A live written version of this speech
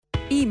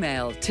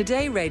Email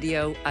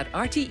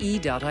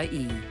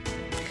todayradio@rte.ie.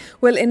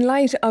 Well, in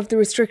light of the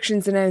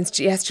restrictions announced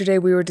yesterday,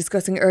 we were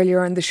discussing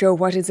earlier on the show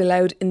what is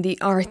allowed in the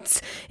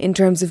arts in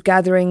terms of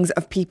gatherings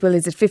of people.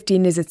 Is it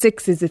 15? Is it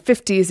 6? Is it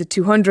 50? Is it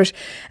 200?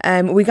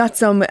 We got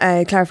some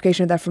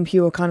clarification of that from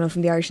Hugh O'Connell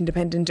from the Irish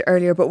Independent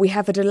earlier, but we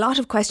have had a lot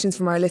of questions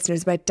from our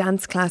listeners about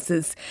dance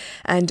classes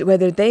and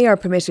whether they are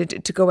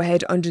permitted to go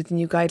ahead under the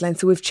new guidelines.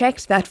 So we've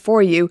checked that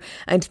for you,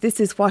 and this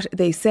is what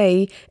they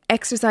say.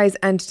 Exercise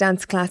and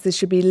dance classes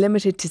should be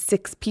limited to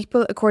 6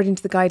 people according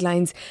to the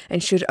guidelines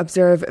and should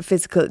observe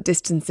physical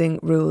distancing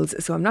rules.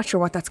 So I'm not sure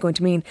what that's going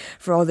to mean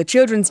for all the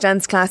children's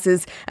dance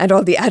classes and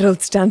all the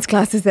adults' dance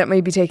classes that may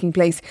be taking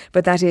place,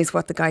 but that is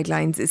what the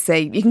guidelines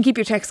say. You can keep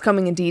your texts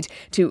coming indeed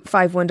to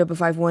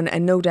 51551,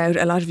 and no doubt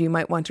a lot of you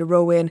might want to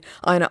row in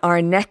on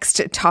our next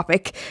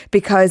topic,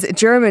 because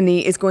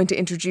Germany is going to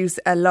introduce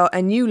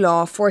a new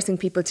law forcing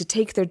people to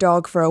take their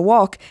dog for a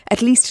walk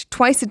at least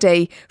twice a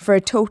day for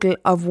a total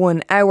of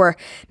 1 hour.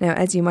 Now,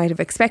 as you might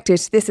have expected,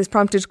 this has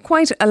prompted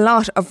quite a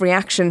lot of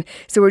reaction.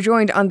 So we're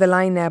joined on the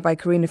line now by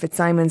Corina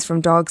Fitzsimons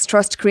from Dogs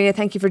Trust. Corina,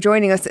 thank you for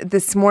joining us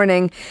this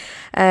morning.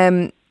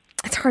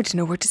 It's hard to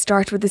know where to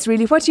start with this,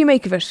 really. What do you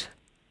make of it?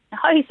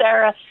 Hi,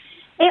 Sarah.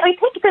 I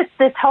think that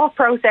the thought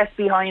process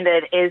behind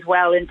it is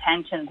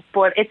well-intentioned,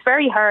 but it's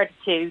very hard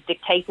to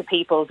dictate to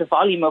people the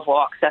volume of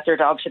walks that their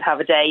dog should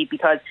have a day,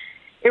 because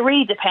it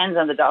really depends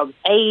on the dog's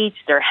age,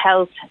 their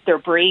health, their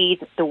breed,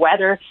 the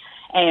weather.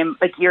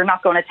 Like, you're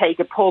not going to take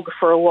a pug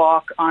for a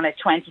walk on a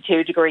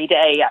 22-degree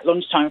day at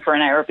lunchtime for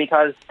an hour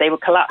because they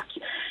would collapse.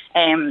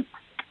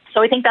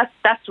 So I think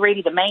that's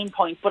really the main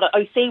point. But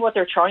I see what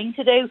they're trying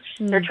to do.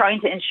 They're trying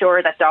to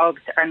ensure that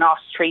dogs are not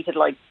treated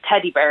like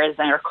teddy bears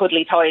or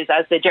cuddly toys,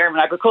 as the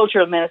German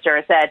agricultural minister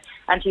has said.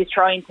 And she's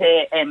trying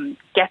to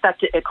get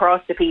that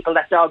across to people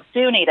that dogs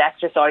do need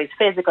exercise,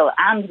 physical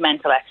and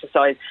mental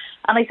exercise.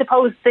 And I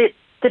suppose the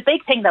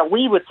big thing that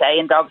we would say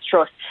in Dogs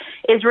Trust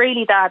is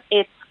really that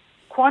it's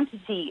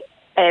quality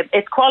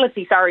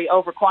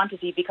over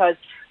quantity, because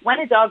when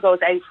a dog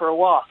goes out for a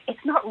walk,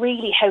 it's not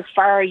really how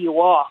far you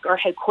walk or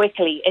how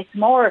quickly. It's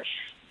more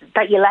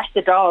that you let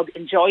the dog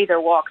enjoy their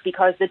walk,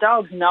 because the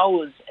dog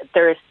knows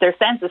their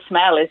sense of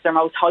smell is their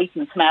most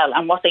heightened smell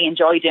and what they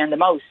enjoy doing the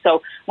most.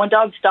 So when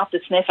dogs stop to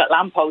sniff at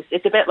lampposts,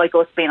 it's a bit like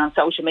us being on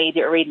social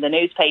media or reading the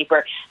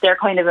newspaper. They're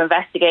kind of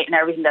investigating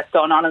everything that's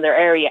going on in their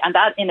area, and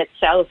that in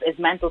itself is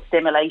mental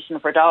stimulation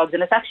for dogs,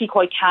 and it's actually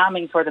quite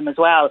calming for them as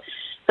well.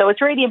 So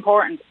it's really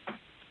important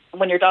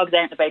when your dog's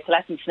out and about to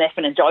let them sniff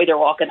and enjoy their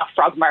walk and not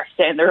frog march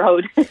down the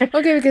road.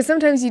 Okay, because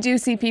sometimes you do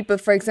see people,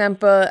 for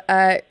example,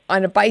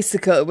 on a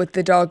bicycle with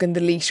the dog and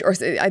the leash, or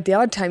at the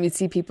odd time you'd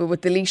see people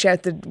with the leash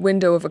out the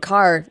window of a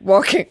car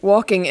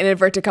walking in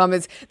inverted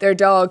commas their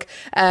dog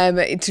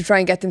to try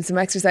and get them some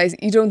exercise.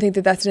 You don't think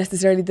that that's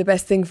necessarily the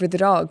best thing for the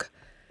dog?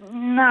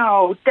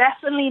 No,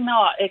 definitely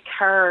not. A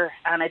car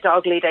and a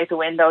dog lead out the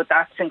window,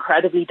 that's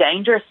incredibly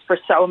dangerous for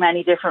so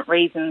many different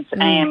reasons.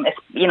 If,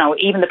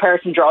 even the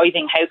person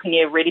driving, how can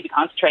you really be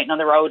concentrating on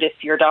the road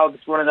if your dog's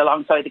running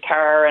alongside the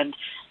car, and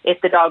if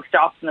the dog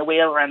stops and the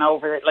wheel ran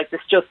over it? Like,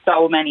 there's just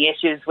so many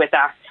issues with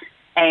that.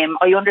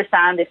 I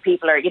understand if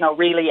people are,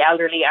 really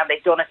elderly and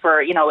they've done it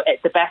for,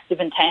 the best of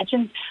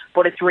intentions,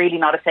 but it's really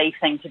not a safe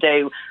thing to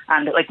do.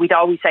 And like we'd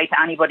always say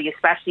to anybody,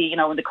 especially, in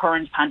the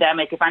current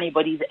pandemic, if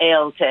anybody's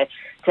ill, to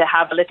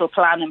have a little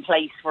plan in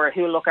place for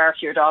who'll look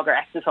after your dog or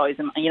exercise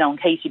them, in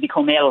case you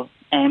become ill.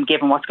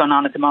 Given what's going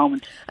on at the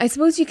moment. I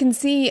suppose you can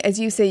see, as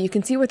you say, you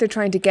can see what they're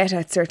trying to get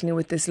at, certainly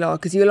with this law,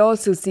 because you'll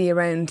also see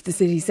around the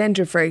city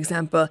centre, for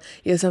example,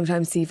 you'll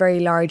sometimes see very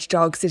large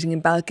dogs sitting in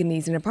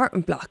balconies in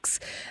apartment blocks,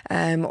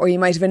 or you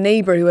might have a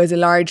neighbour who has a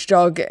large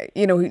dog,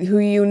 who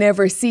you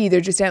never see,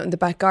 they're just out in the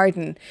back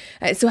garden.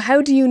 So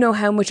how do you know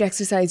how much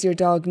exercise your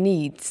dog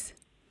needs?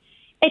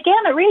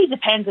 Again, it really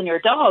depends on your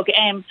dog.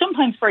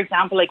 Sometimes, for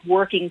example, like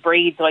working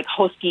breeds like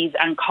huskies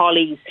and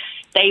collies,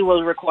 they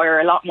will require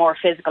a lot more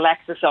physical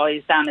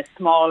exercise than a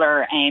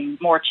smaller,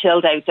 more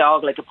chilled out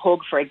dog like a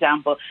pug, for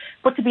example.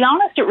 But to be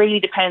honest, it really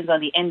depends on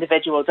the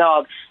individual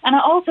dog. And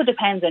it also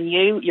depends on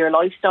you, your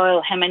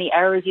lifestyle, how many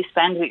hours you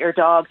spend with your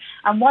dog,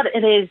 and what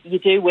it is you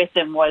do with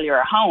them while you're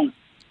at home.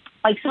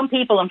 Like, some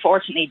people,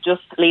 unfortunately,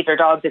 just leave their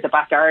dogs at the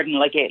back garden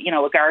like a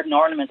garden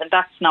ornament, and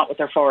that's not what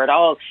they're for at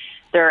all.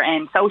 They're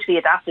socially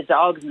adapted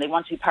dogs, and they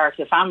want to be part of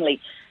the family.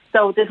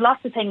 So there's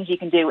lots of things you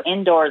can do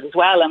indoors as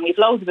well, and we've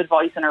loads of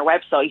advice on our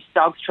website,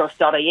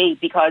 dogstrust.ie,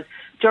 because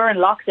during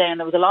lockdown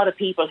there was a lot of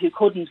people who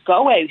couldn't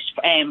go out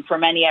for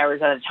many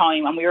hours at a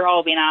time, and we were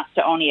all being asked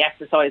to only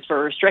exercise for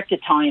a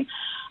restricted time.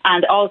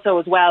 And also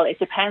as well, it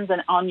depends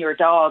on your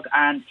dog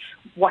and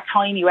what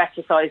time you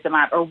exercise them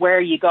at, or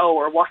where you go,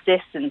 or what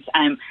distance.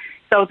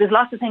 So there's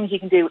lots of things you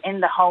can do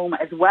in the home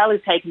as well as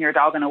taking your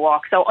dog on a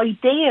walk. So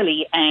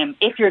ideally,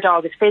 if your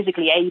dog is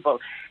physically able,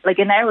 like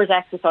an hour's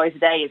exercise a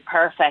day is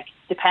perfect,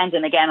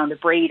 depending again on the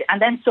breed.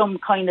 And then some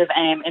kind of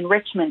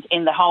enrichment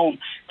in the home.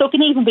 So it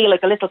can even be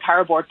like a little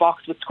cardboard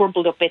box with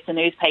crumpled up bits of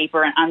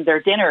newspaper and their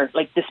dinner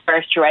like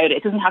dispersed throughout it.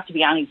 It doesn't have to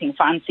be anything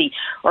fancy.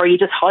 Or you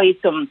just hide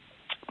some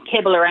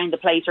kibble around the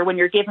place, or when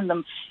you're giving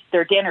them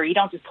their dinner, you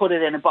don't just put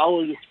it in a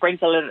bowl, you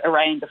sprinkle it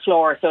around the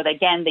floor so that,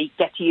 again, they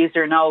get to use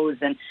their nose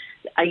and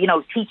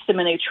teach them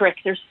a new trick.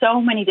 There's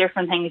so many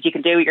different things you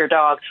can do with your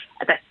dog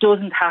that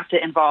doesn't have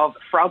to involve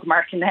frog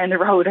marching down the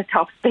road at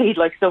top speed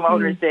like some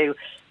owners do.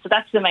 So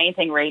that's the main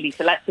thing, really,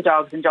 to let the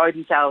dogs enjoy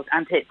themselves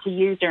and to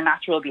use their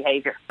natural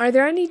behaviour. Are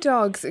there any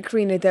dogs,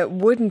 Corina, that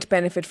wouldn't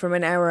benefit from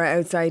an hour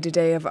outside a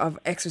day of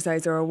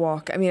exercise or a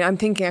walk? I mean, I'm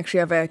thinking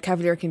actually of a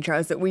Cavalier King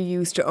Charles that we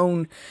used to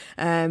own,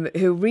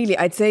 who really,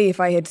 I'd say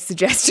if I had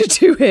suggested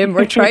to him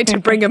or tried to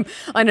bring him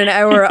on an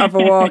hour of a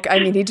walk, I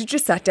mean, he'd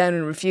just sat down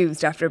and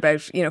refused after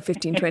about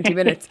 15, 20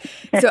 minutes.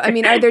 So, I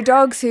mean, are there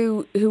dogs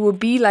who would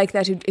be like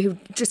that, who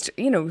just,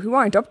 who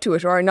aren't up to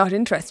it or are not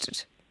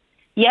interested?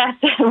 Yes,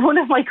 one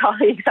of my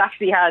colleagues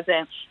actually has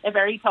a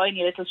very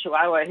tiny little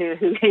chihuahua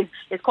who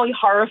is quite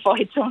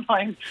horrified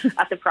sometimes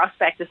at the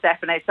prospect of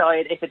stepping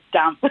outside if it's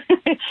damp.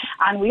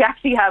 And we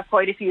actually have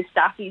quite a few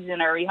staffies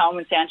in our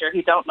rehoming centre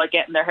who don't like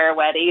getting their hair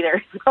wet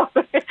either. So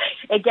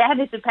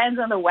again, it depends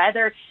on the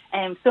weather.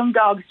 Some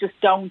dogs just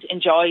don't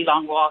enjoy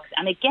long walks.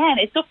 And again,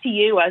 it's up to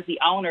you as the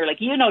owner.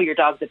 Like, you know your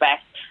dog the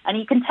best, and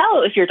you can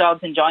tell if your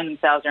dog's enjoying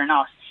themselves or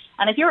not.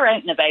 And if you're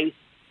out and about,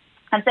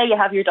 and say you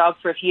have your dog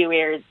for a few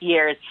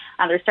years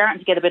and they're starting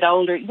to get a bit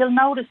older, you'll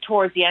notice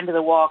towards the end of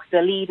the walk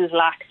the lead is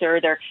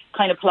laxer, they're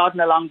kind of plodding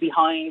along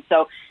behind.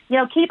 So,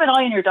 keep an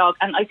eye on your dog.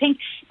 And I think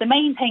the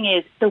main thing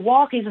is the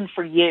walk isn't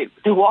for you.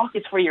 The walk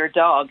is for your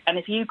dog. And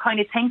if you kind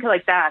of think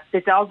like that,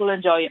 the dog will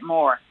enjoy it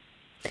more.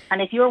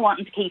 And if you're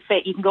wanting to keep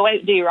fit, you can go out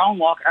and do your own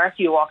walk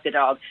after you walk the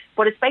dog.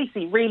 But it's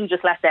basically really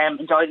just let them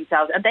enjoy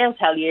themselves, and they'll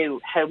tell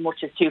you how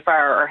much is too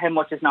far or how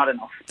much is not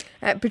enough.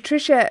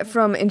 Patricia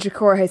from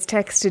Inchicore has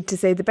texted to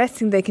say the best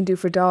thing they can do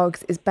for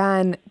dogs is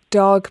ban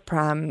dog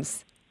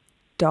prams.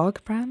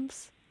 Dog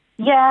prams?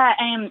 Yeah,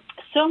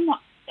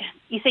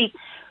 you see,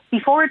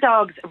 before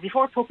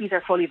puppies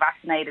are fully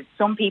vaccinated,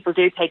 some people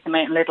do take them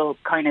out in little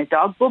kind of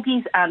dog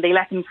buggies and they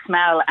let them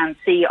smell and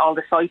see all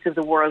the sights of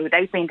the world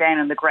without being down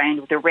on the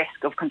ground with the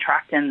risk of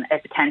contracting a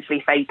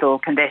potentially fatal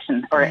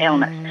condition or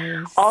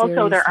illness.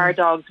 Also, there are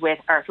dogs with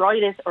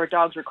arthritis or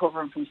dogs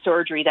recovering from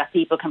surgery that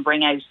people can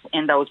bring out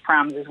in those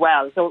prams as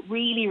well. So it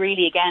really,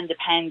 really, again,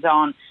 depends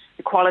on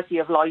the quality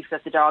of life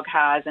that the dog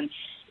has, and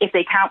if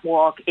they can't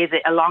walk, is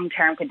it a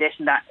long-term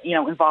condition that,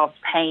 involves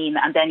pain?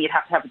 And then you'd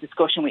have to have a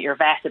discussion with your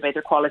vet about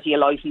their quality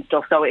of life and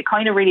stuff. So it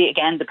kind of really,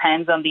 again,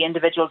 depends on the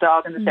individual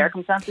dog and the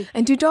circumstances.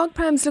 And do dog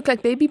prams look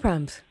like baby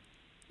prams?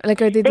 Like,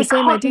 are they the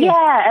same idea?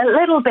 Yeah, a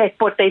little bit,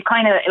 but they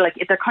kind of,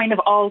 they're kind of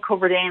all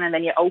covered in, and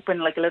then you open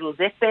like a little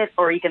zip bit,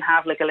 or you can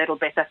have like a little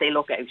bit that they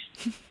look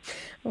out.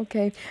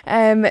 Okay.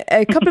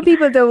 A couple of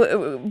people,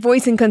 though,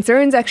 voicing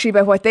concerns actually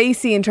about what they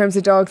see in terms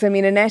of dogs. I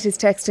mean, Annette is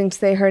texting to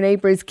say her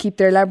neighbours keep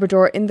their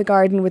Labrador in the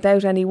garden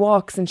without any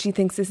walks, and she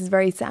thinks this is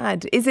very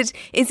sad. Is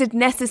it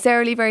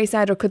necessarily very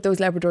sad, or could those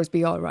Labradors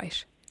be all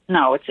right?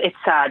 No, it's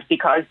sad,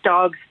 because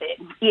dogs,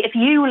 if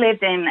you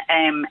lived in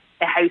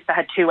a house that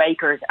had 2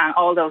 acres and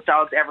all those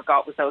dogs ever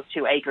got was those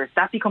 2 acres,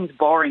 that becomes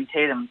boring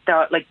to them.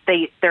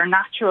 Their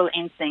natural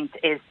instinct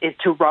is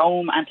to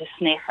roam and to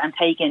sniff and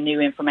take in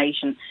new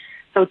information.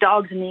 So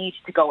dogs need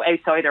to go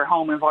outside their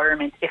home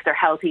environment if they're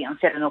healthy and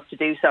fit enough to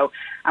do so.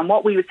 And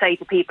what we would say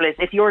to people is,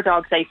 if your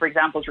dog, say, for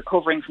example, is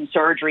recovering from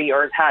surgery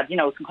or has had,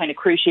 some kind of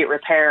cruciate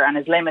repair and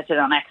is limited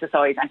on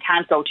exercise and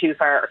can't go too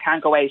far or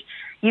can't go out,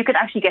 you could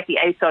actually get the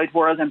outside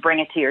world and bring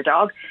it to your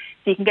dog.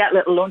 So you can get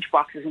little lunch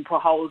boxes and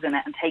put holes in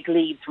it and take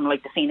leaves from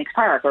like the Phoenix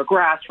Park or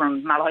grass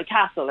from Malahide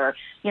Castle, or,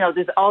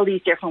 there's all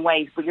these different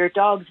ways. But your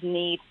dogs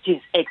need to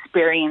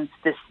experience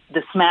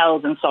the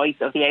smells and sights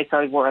of the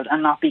outside world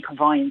and not be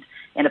confined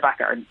in a back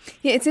garden.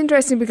 Yeah, it's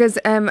interesting because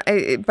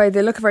by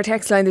the look of our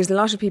text line, there's a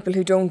lot of people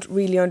who don't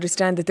really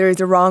understand that there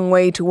is a wrong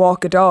way to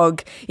walk a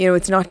dog.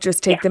 It's not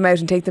just take them out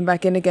and take them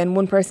back in again.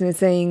 One person is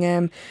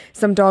saying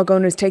some dog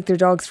owners take their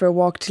dogs for a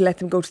walk to let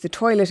them go to the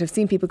toilet. I've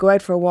seen people go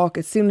out for a walk.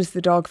 As soon as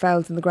the dog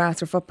fouls in the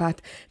grass or footpath,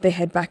 they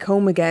head back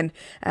home again.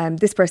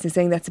 This person is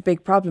saying that's a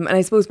big problem. And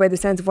I suppose by the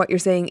sounds of what you're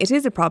saying, it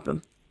is a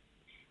problem.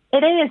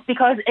 It is,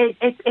 because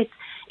it's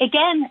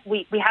again,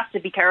 we have to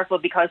be careful,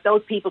 because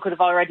those people could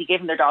have already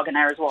given their dog an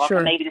hour's walk,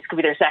 and maybe this could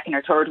be their second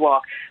or third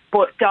walk.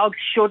 But dogs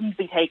shouldn't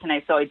be taken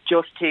outside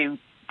just to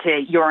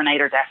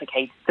urinate or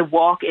defecate. The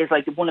walk is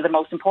like one of the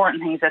most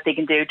important things that they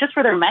can do just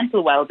for their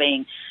mental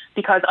well-being,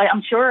 because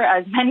I'm sure,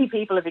 as many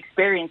people have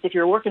experienced, if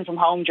you're working from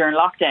home during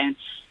lockdown,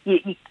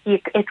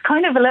 it's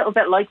kind of a little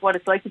bit like what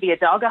it's like to be a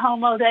dog at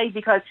home all day,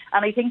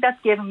 and I think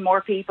that's given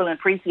more people an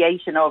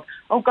appreciation of,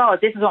 oh God,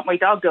 this is what my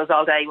dog does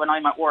all day when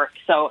I'm at work.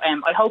 So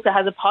I hope it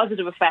has a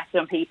positive effect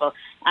on people,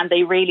 and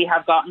they really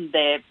have gotten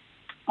the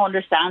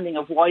understanding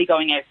of why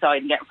going outside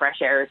and getting fresh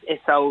air is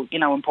so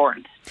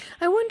important.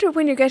 I wonder,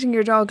 when you're getting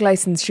your dog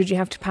licence, should you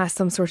have to pass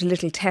some sort of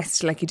little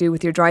test like you do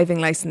with your driving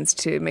licence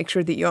to make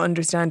sure that you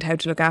understand how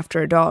to look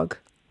after a dog?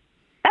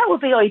 That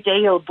would be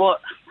ideal, but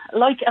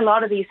like a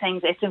lot of these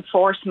things, it's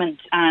enforcement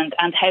and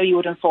how you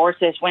would enforce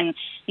it. When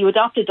you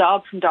adopt a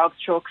dog from Dogs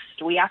Trucks,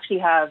 we actually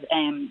have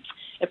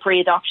a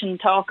pre-adoption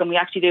talk, and we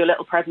actually do a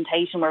little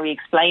presentation where we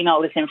explain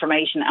all this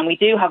information, and we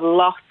do have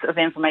lots of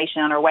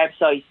information on our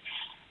website.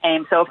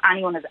 So if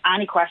anyone has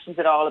any questions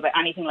at all about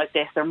anything like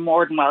this, they're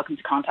more than welcome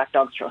to contact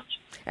Dogs Trust.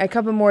 A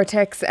couple more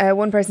texts.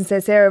 One person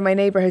says, Sarah, my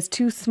neighbour has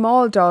 2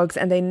 small dogs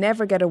and they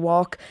never get a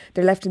walk.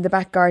 They're left in the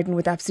back garden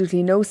with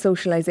absolutely no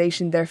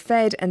socialisation. They're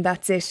fed and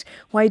that's it.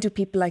 Why do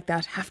people like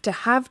that have to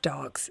have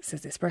dogs,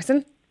 says this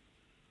person?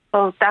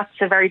 Well, that's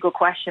a very good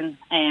question.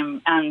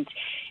 And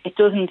it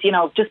doesn't,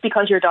 just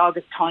because your dog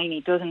is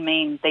tiny doesn't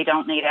mean they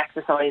don't need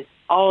exercise.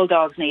 All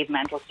dogs need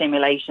mental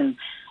stimulation.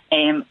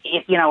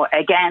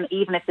 Again,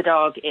 even if the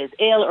dog is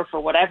ill or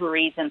for whatever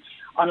reason,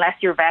 unless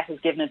your vet has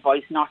given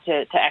advice not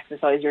to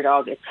exercise your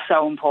dog, it's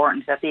so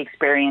important that they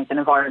experience an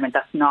environment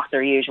that's not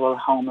their usual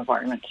home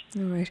environment.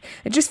 All right.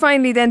 And just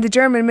finally then, the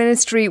German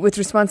ministry with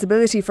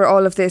responsibility for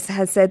all of this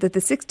has said that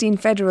the 16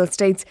 federal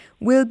states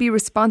will be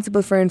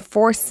responsible for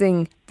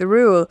enforcing the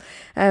rule.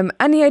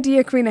 Any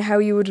idea, Corina, how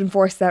you would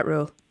enforce that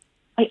rule?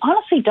 I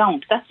honestly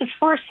don't. That's the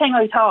first thing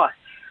I thought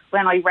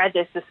when I read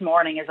this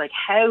morning, is like,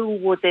 how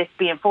would this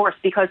be enforced?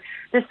 Because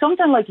there's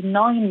something like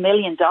 9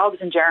 million dogs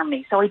in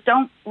Germany. So I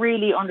don't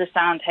really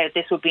understand how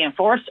this would be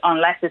enforced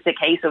unless it's a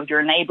case of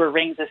your neighbour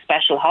rings a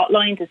special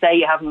hotline to say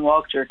you haven't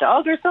walked your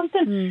dog or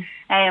something.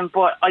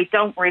 But I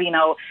don't really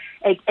know.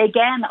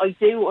 Again, I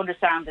do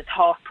understand the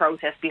thought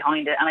process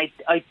behind it, and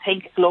I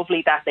think it's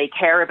lovely that they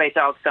care about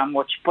dogs so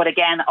much. But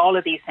again, all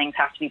of these things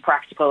have to be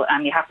practical,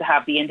 and you have to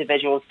have the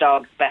individual's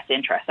dog's best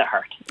interest at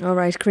heart. All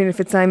right, Corina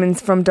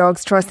Fitzsimons from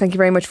Dogs Trust, thank you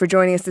very much for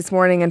joining us this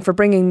morning and for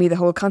bringing me the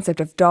whole concept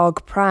of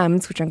dog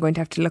prams, which I'm going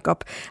to have to look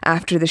up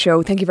after the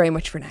show. Thank you very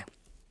much for now.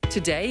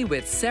 Today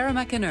with Sarah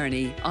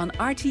McInerney on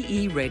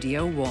RTE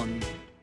Radio 1.